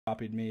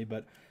copied me,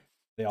 but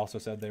they also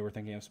said they were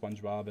thinking of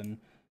SpongeBob and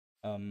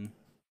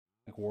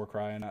like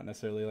Warcry, and not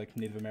necessarily like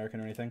Native American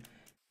or anything.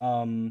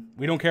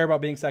 We don't care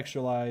about being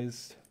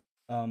sexualized.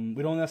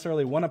 We don't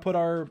necessarily want to put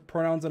our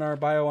pronouns in our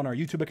bio on our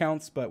YouTube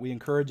accounts, but we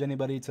encourage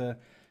everybody to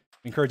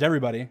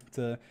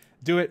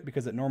do it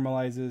because it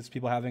normalizes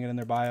people having it in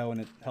their bio, and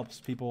it helps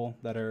people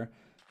that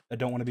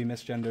don't want to be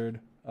misgendered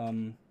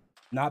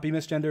not be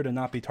misgendered and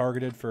not be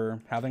targeted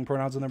for having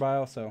pronouns in their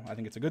bio. So I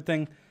think it's a good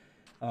thing.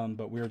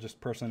 But we're just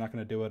personally not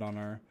going to do it on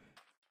our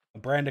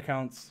brand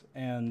accounts.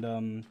 And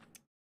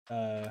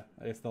I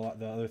guess the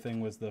other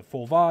thing was the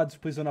full VODs.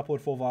 Please don't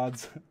upload full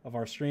VODs of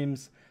our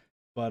streams.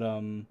 But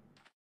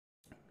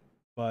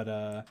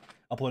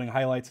uploading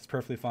highlights is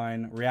perfectly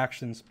fine.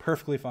 Reactions,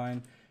 perfectly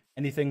fine.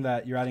 Anything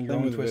that you're adding your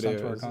own twist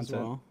onto our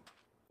content. Well.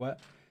 What?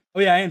 Oh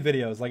yeah, and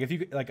videos. Like if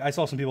you I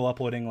saw some people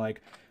uploading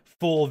like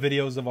full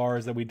videos of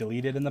ours that we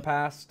deleted in the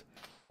past.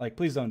 Like,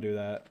 please don't do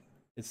that.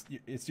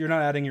 It's you're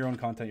not adding your own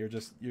content. You're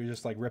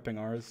just like ripping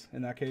ours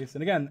in that case.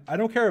 And again, I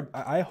don't care.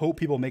 I hope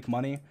people make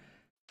money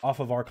off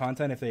of our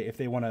content if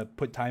they want to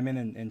put time in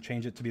and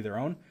change it to be their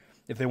own.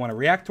 If they want to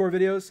react to our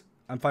videos,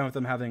 I'm fine with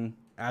them having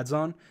ads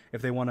on.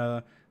 If they want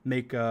to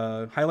make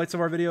highlights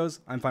of our videos,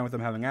 I'm fine with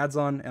them having ads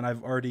on. And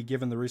I've already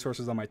given the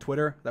resources on my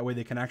Twitter. That way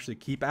they can actually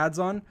keep ads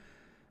on.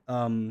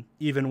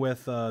 Even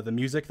with the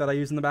music that I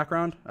use in the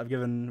background, I've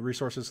given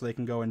resources so they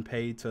can go and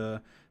pay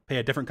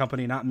a different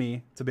company, not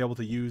me, to be able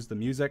to use the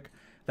music.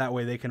 That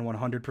way they can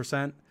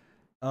 100%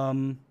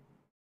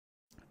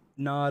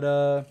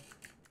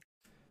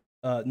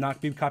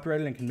 not be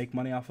copyrighted and can make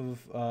money off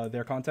of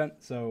their content.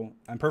 So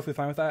I'm perfectly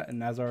fine with that,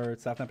 and as are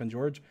Sapnap and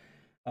George.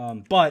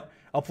 But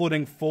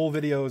uploading full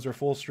videos or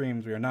full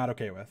streams, we are not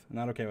okay with.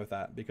 Not okay with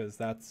that, because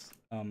that's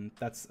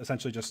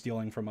essentially just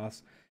stealing from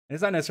us. And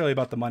it's not necessarily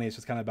about the money, it's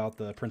just kind of about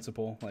the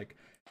principle. Like,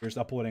 you're just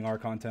uploading our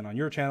content on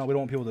your channel. We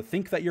don't want people to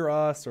think that you're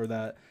us, or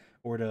to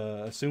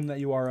assume that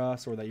you are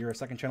us, or that you're a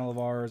second channel of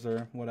ours,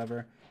 or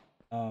whatever.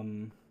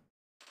 And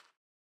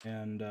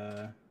then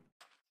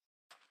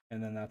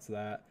that's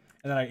that.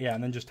 And then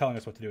and then just telling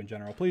us what to do in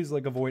general. Please,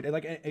 like, avoid it.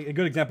 Like, a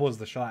good example is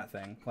the Shalat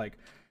thing. Like,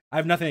 I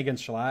have nothing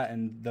against Shalat,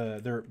 and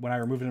when I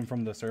removed him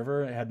from the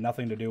server, it had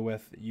nothing to do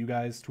with you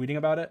guys tweeting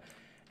about it.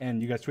 And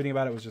you guys tweeting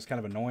about it was just kind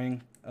of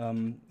annoying,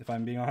 if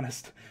I'm being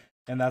honest.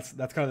 And that's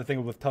kind of the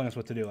thing with telling us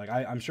what to do. Like,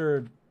 I'm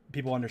sure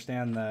people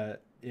understand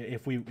that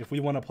if we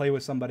want to play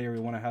with somebody, or we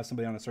want to have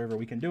somebody on a server,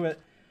 we can do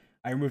it.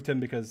 I removed him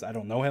because I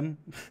don't know him,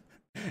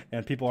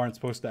 and people aren't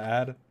supposed to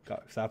add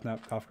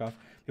Sapnap, cough cough.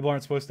 People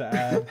aren't supposed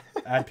to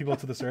add people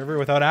to the server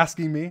without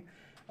asking me.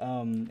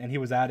 And he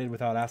was added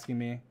without asking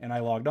me, and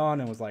I logged on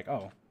and was like,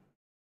 oh,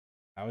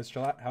 how is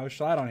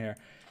Shalat on here?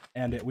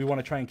 And we want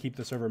to try and keep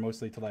the server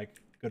mostly to like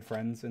good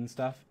friends and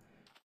stuff.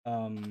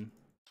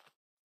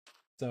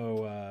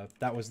 So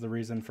that was the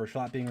reason for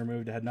Shalat being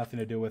removed. It had nothing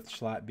to do with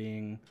Shalat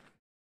being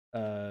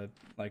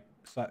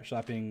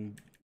Shalat being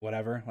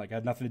whatever. Like, it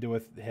had nothing to do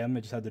with him.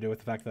 It just had to do with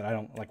the fact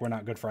that we're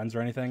not good friends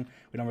or anything.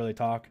 We don't really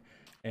talk.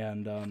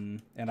 And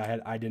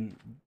I didn't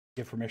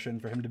give permission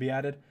for him to be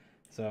added.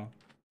 So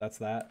that's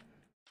that.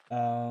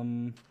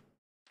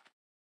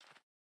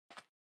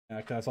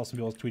 I saw some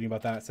people tweeting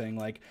about that, saying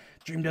like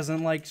Dream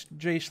doesn't like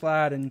Jay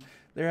Schlatt and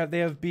they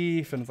have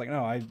beef, and it's like,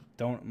 no, I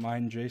don't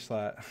mind Jay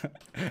Schlatt.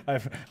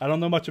 I don't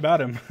know much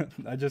about him.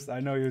 I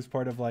know he was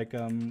part of like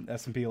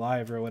SMP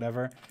Live or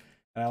whatever,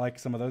 and I like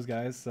some of those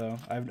guys. So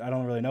I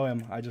don't really know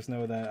him. I just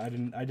know that I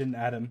didn't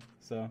add him.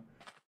 So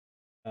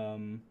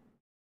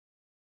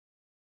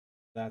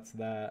that's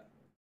that.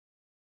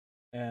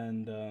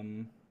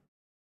 And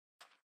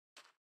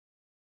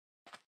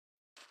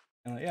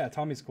yeah,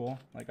 Tommy's cool.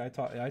 Like, I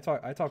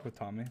talk with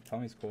Tommy.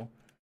 Tommy's cool.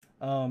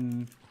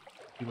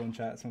 People in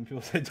chat, some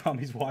people say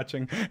Tommy's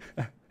watching.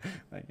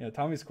 Like, yeah,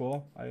 Tommy's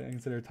cool. I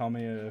consider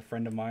Tommy a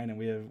friend of mine, and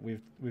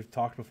we've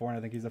talked before, and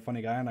I think he's a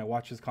funny guy, and I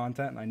watch his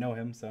content and I know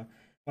him. So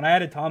when I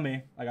added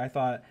Tommy, like, I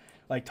thought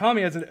like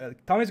Tommy's a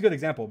good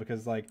example,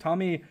 because like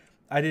Tommy,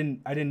 I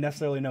didn't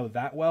necessarily know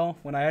that well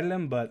when I added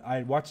him, but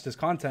I watched his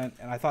content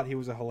and I thought he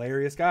was a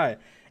hilarious guy,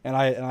 and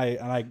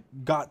I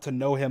got to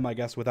know him, I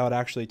guess, without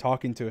actually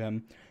talking to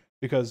him,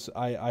 because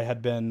I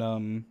had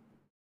been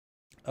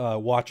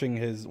watching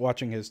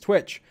his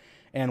Twitch,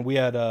 and he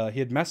had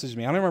messaged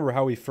me. I don't remember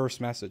how we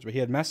first messaged, but he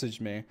had messaged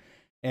me,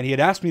 and he had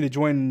asked me to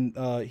join.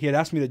 He had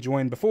asked me to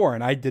join before,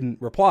 and I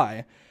didn't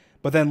reply.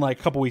 But then, like,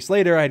 a couple weeks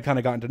later, I had kind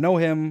of gotten to know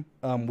him.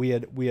 We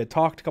had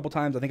talked a couple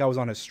times. I think I was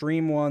on his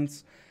stream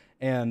once,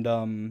 and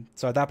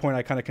so at that point,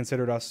 I kind of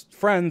considered us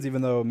friends,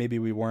 even though maybe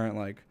we weren't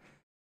like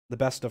the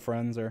best of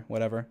friends or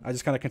whatever. I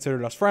just kind of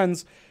considered us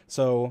friends.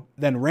 So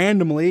then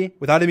randomly,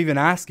 without him even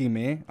asking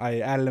me, I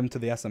added him to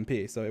the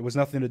SMP. So it was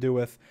nothing to do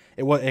with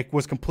it.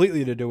 Was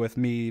completely to do with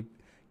me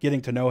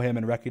getting to know him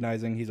and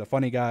recognizing he's a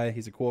funny guy,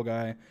 he's a cool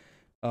guy.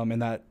 And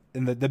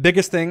the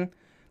biggest thing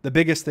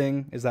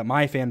is that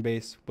my fan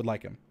base would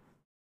like him.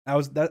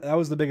 That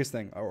was the biggest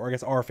thing, or I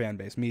guess our fan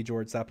base, me,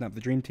 George, Sapnap,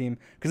 the Dream Team,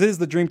 because it is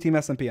the Dream Team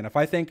SMP. And if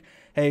I think,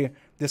 hey,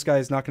 this guy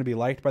is not going to be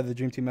liked by the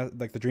Dream Team,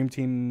 like the Dream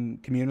Team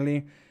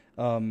community,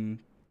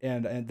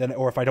 and then,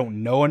 or if I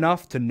don't know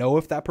enough to know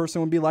if that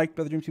person would be liked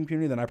by the Dream Team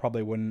community, then I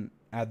probably wouldn't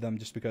add them,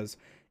 just because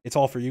it's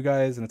all for you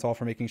guys and it's all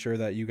for making sure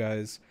that you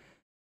guys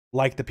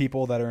like the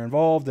people that are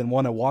involved and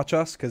want to watch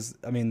us. Because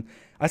I mean,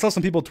 I saw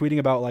some people tweeting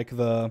about like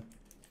the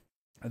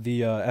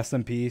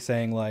SMP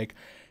saying like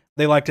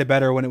they liked it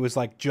better when it was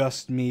like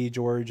just me,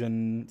 George,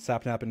 and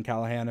Sapnap and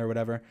Callahan or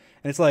whatever.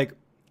 And it's like,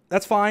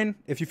 that's fine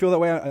if you feel that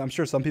way. I'm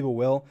sure some people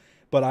will,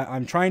 but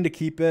I'm trying to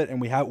keep it,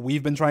 and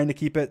we've been trying to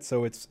keep it,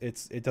 so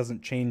it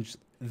doesn't change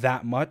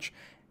that much.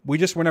 We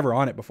just were never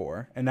on it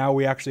before, and now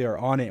we actually are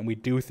on it, and we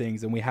do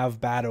things, and we have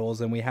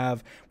battles, and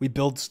we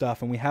build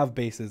stuff, and we have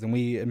bases, and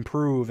we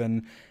improve,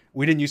 and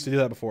we didn't used to do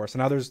that before. So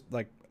now there's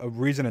like a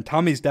reason, and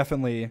Tommy's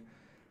definitely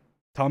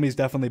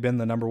been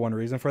the number one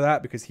reason for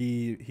that, because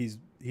he's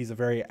a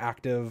very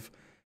active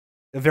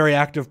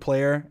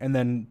player, and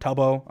then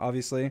Tubbo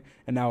obviously,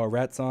 and now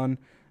Aret's on.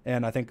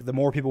 And I think the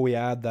more people we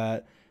add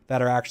that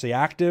are actually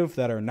active,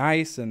 that are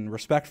nice and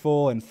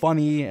respectful and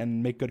funny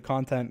and make good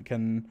content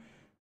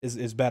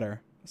is better.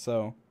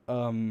 So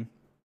I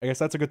guess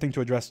that's a good thing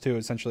to address too,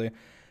 essentially.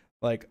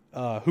 Like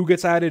who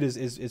gets added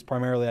is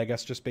primarily, I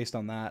guess, just based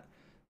on that.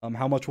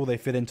 How much will they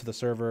fit into the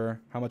server?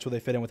 How much will they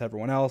fit in with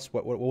everyone else?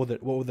 What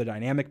will the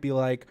dynamic be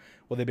like?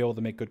 Will they be able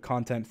to make good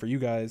content for you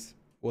guys?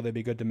 Will they be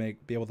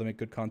able to make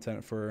good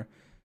content for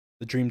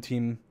the Dream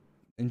Team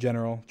in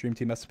general, Dream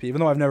Team SMP? Even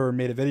though I've never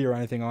made a video or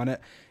anything on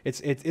it,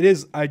 it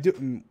is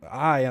and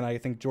I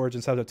think George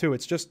and Sabza too.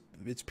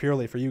 It's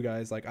purely for you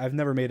guys. Like I've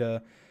never made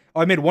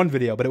I made one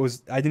video, but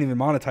I didn't even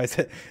monetize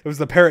it. It was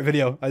the parrot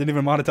video. I didn't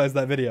even monetize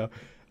that video.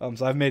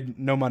 So I've made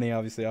no money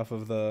obviously off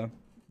of the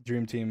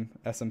Dream Team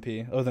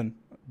SMP, other than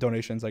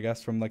donations, I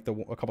guess, from like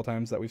a couple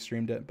times that we've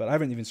streamed it. But I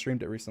haven't even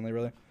streamed it recently,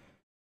 really.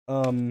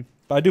 But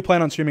I do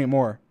plan on streaming it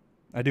more.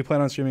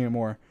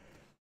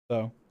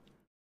 So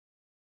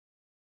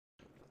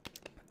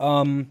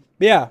but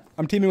yeah,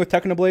 I'm teaming with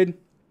Technoblade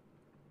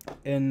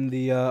in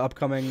the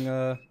upcoming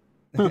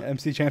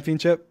MC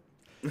Championship,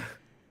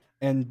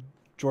 and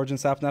George and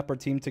Sapnap are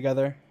teamed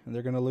together, and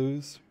they're gonna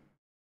lose.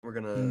 We're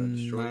gonna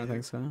destroy. I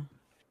think so.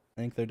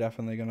 I think they're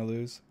definitely gonna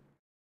lose.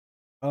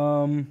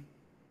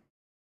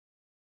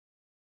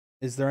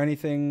 Is there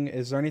anything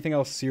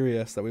else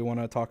serious that we want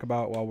to talk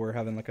about while we're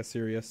having like a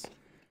serious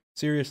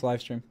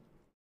live stream?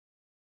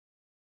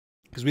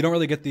 Because we don't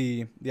really get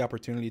the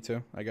opportunity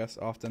to, I guess,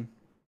 often.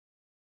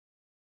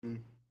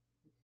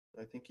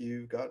 I think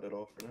you got it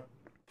all for now.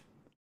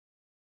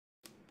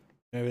 Do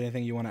you have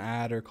anything you want to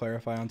add or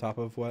clarify on top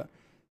of what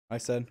I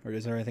said, or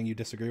is there anything you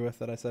disagree with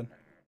that I said?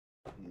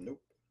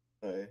 Nope.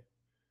 I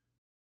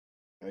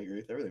agree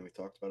with everything we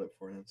talked about it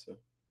beforehand. So.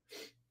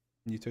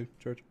 You too,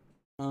 George?